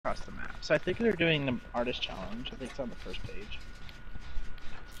across the map. So I think they're doing the artist challenge. I think it's on the first page.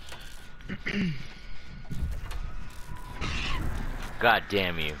 God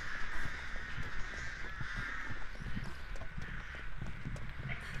damn you.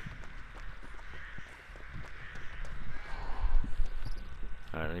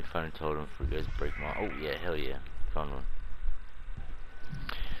 Alright, let me find a totem for you guys to break them all. Oh yeah, hell yeah. Found one.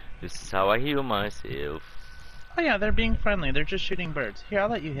 This is how I heal myself. Oh yeah, they're being friendly. They're just shooting birds. Here, I'll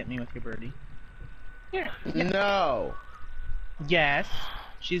let you hit me with your birdie. Here. Yeah. No. Yes.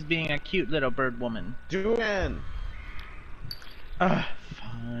 She's being a cute little bird woman. Julian.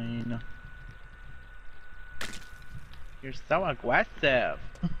 Fine. You're so aggressive.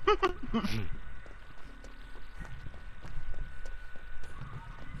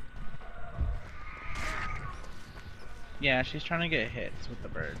 Yeah, she's trying to get hits with the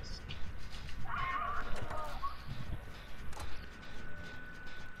birds.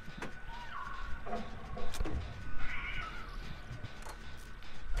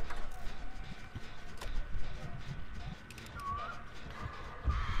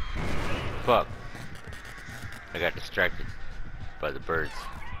 Fuck. I got distracted by the birds.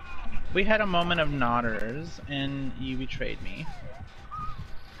 We had a moment of nodders, and you betrayed me.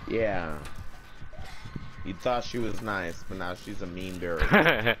 Yeah. You thought she was nice, but now she's a mean bird.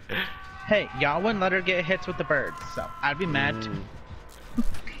 Hey, y'all wouldn't let her get hits with the birds, so I'd be mad too.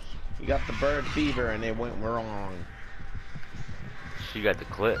 You got the bird fever and it went wrong. She got the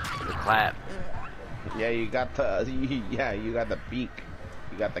clap. Yeah, you got the you got the beak.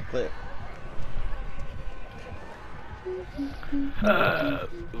 You got the clip.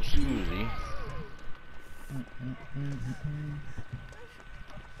 Excuse me.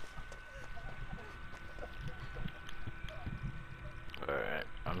 Alright,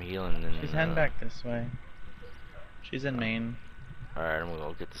 I'm healing then. She's heading back this way. She's in Maine. Alright, I'm gonna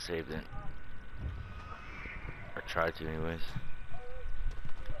go get the save then. Or try to anyways.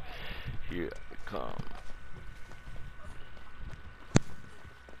 Here I come.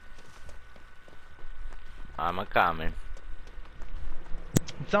 I'm a coming.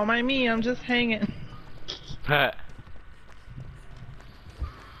 It's all my me, I'm just hanging.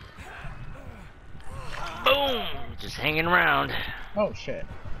 Boom! Just hanging around. Oh shit.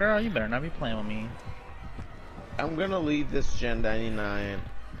 Girl, you better not be playing with me. I'm gonna leave this Gen 99.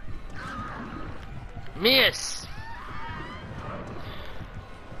 Miss!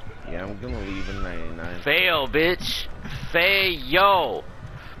 Yeah, I'm gonna leave in 99. Fail, bitch! Fail!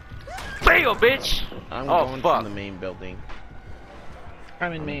 Fail, bitch! I'm oh, going fuck. to the main building.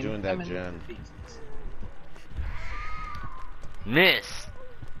 I'm in Maine. Doing that I'm in Gen. Miss!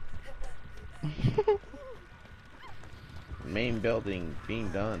 Main building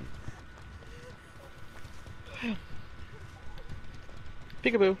being done.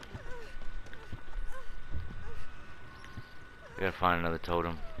 Peekaboo. I gotta find another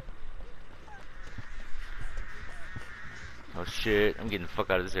totem. Oh shit, I'm getting the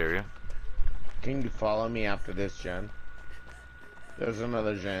fuck out of this area. Can you follow me after this Gen? There's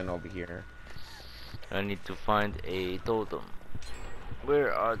another Gen over here. I need to find a totem.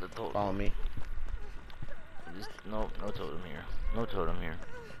 Where are the totems? Follow me. No totem here. No totem here.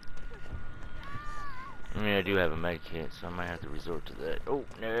 I mean, I do have a med kit, so I might have to resort to that. Oh,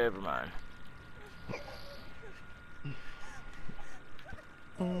 never mind.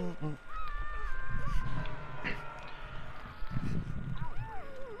 No,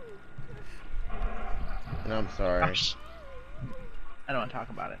 I'm sorry. I don't want to talk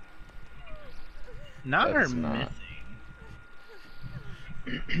about it. Not her That's not.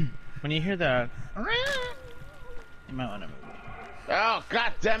 missing. When you hear the you might want to move. Oh,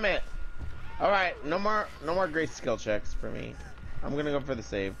 god damn it! Alright, no more great skill checks for me. I'm gonna go for the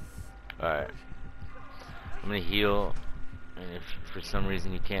save. Alright. I'm gonna heal, and if for some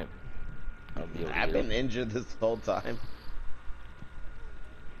reason you can't, I'll be able to I've heal. been injured this whole time.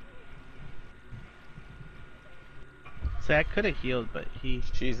 See, I could have healed, but he.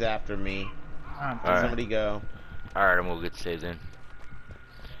 She's after me. Alright. Somebody go. Alright, I'm gonna get saved in.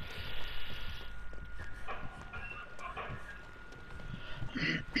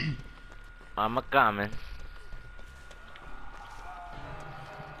 I'm a coming.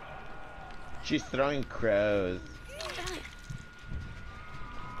 She's throwing crows.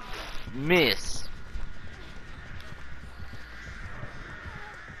 Miss.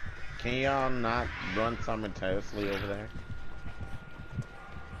 Can y'all not run simultaneously over there?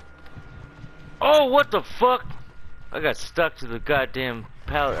 Oh, what the fuck? I got stuck to the goddamn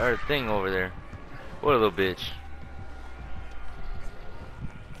pallet or thing over there. What a little bitch.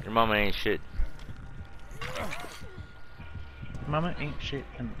 Your mama ain't shit. Mama ain't shit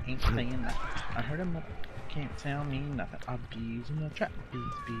and ain't saying nothing. I heard him up, can't tell me nothing. I'll bees in the trap,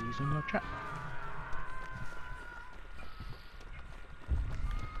 bees in the trap.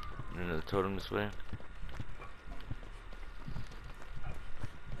 Another totem this way.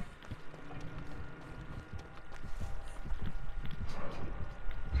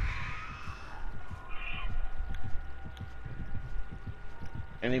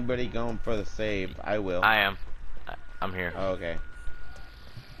 Anybody going for the save? I will. I am. I'm here. Oh, okay.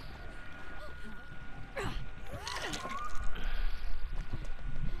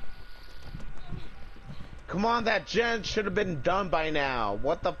 Come on, that gen should have been done by now.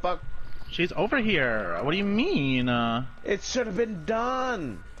 What the fuck? She's over here. What do you mean? It should have been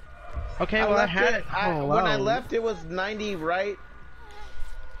done. Okay, well I had it. When I left, it was 90, right?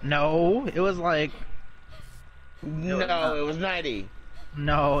 No, it was like. No, it was 90.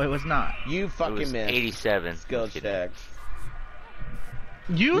 No, it was not. You It fucking was missed. 87. Skill checks.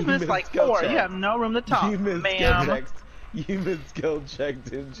 You missed like skill 4. check. You have no room to talk, You missed skill ma'am. checks. You missed skill check,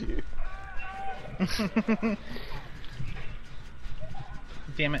 didn't you?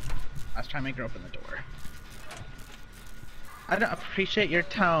 Damn it. I was trying to make her open the door. I don't appreciate your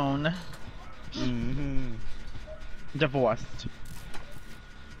tone. Mm-hmm. Divorced.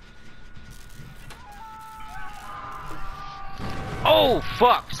 Oh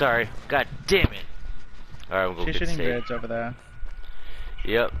fuck! Sorry. God damn it. Alright, we'll go She's get shooting saved. grids over there.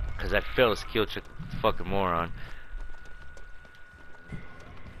 Yep, because I failed a skill check. Fucking moron.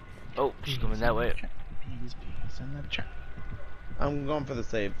 Oh, she's coming that way. Bees in the trap. I'm going for the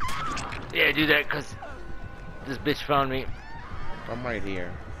save. Yeah, do that because this bitch found me. I'm right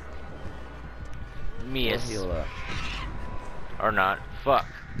here. Me We'll is. heal up. Or not. Fuck.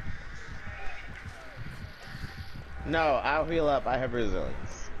 No, I'll heal up. I have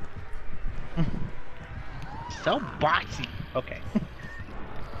resilience. So boxy. Okay.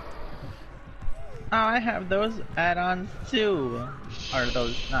 Oh, I have those add-ons too. Or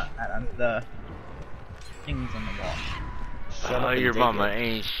those, not add-ons, the things on the wall. Shut up Oh, and your take mama it.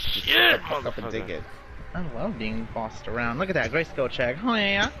 ain't Just shit, shut the fuck up and motherfucker. take it. I love being bossed around. Look at that, great skill check. Oh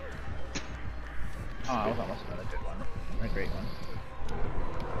yeah. Oh, that was almost another good one. A great one.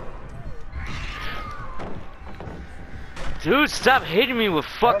 Dude, stop hitting me with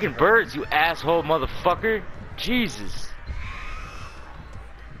fucking birds, you asshole motherfucker. Jesus.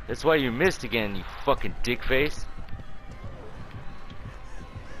 That's why you missed again, you fucking dick face.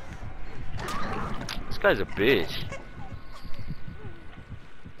 This guy's a bitch.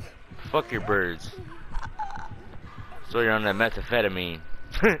 Fuck your birds. So you're on that methamphetamine.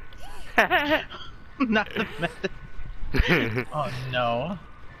 Not the method. Oh no.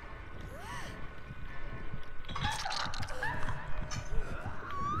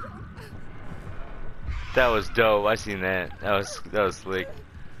 That was dope. I seen that. That was slick.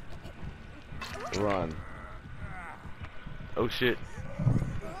 Run. Oh shit.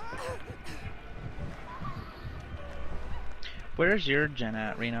 Where's your gen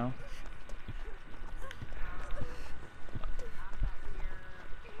at, Reno?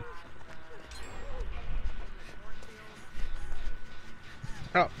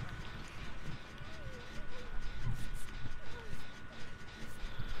 Oh.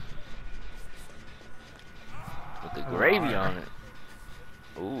 With the gravy on it.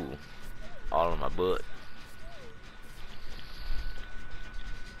 Ooh. All in my butt.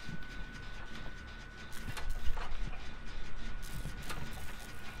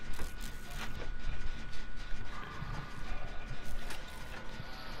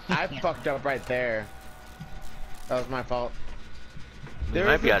 I fucked up right there. That was my fault. There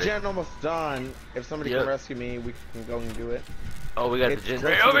might is be a out of- gen almost done. If somebody Yep. can rescue me, we can go and do it. Oh, we got It's the gen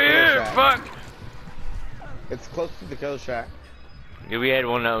close to over the here. kill shack. Fuck. It's close to the kill shack. Yeah, we had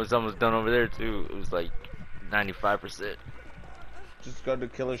one that was almost done over there too. It was like 95%. Just go to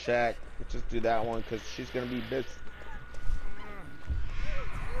Killer Shack. Just do that one because she's gonna be busy.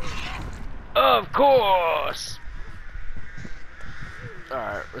 Of course. All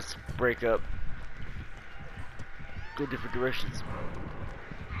right, let's break up. Go different directions.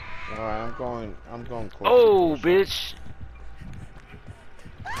 Alright, I'm going close. Oh, to Killer Shack. bitch.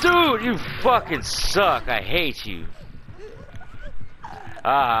 Dude, you fucking suck. I hate you.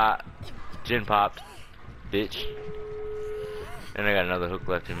 Ah, gin popped, bitch. And I got another hook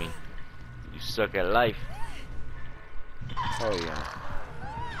left in me. You suck at life. Oh yeah.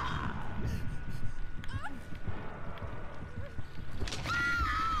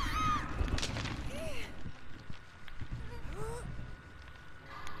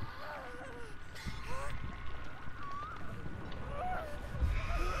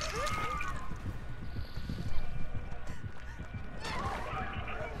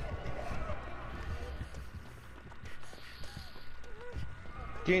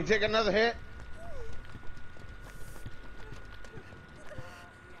 Can you take another hit?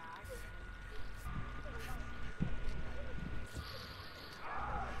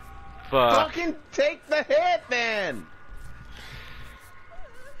 Fuck. Fucking take the hit, man!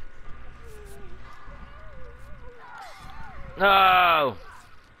 No!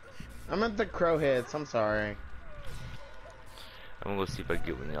 I meant the crow hits, I'm sorry. I'm gonna go see if I can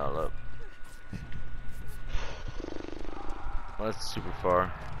get one of y'all up. Well, that's super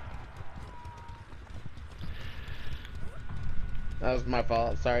far. That was my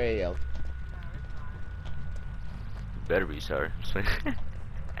fault, sorry I yelled. Better be sorry.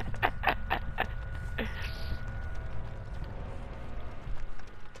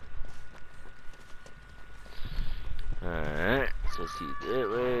 Alright, so let's see that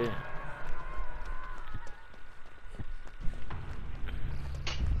way.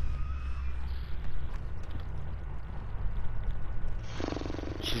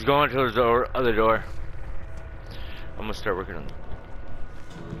 She's going to the door, other door. I'm gonna start working on.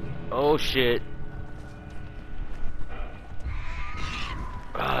 Oh shit!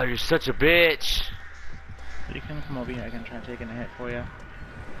 Oh, you're such a bitch. So you can come over here. I can try taking a hit for you.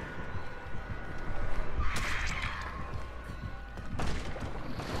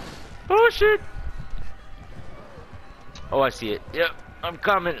 Oh shit! Oh, I see it. Yep, I'm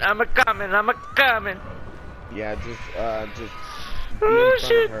coming. I'm a coming. I'm a coming. Yeah, just be Oh in front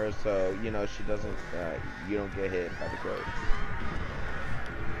shit! of her so, you know, she doesn't, you don't get hit by the crow.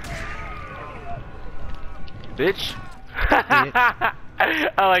 Bitch.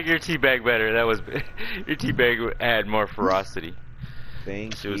 I like your teabag better. That was your teabag had more ferocity.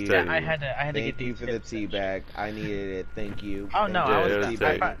 Thank She was you. telling I had to get Thank you these for the hits tea in. bag. I needed it. Thank you. Oh Thank no, you I for was. the was tea I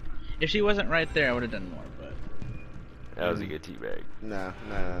bag. thought, if she wasn't right there, I would have done more. But That was a good teabag. No.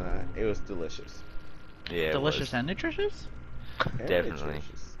 It was delicious. Yeah, delicious it was. and nutritious. Very Definitely.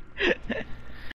 delicious.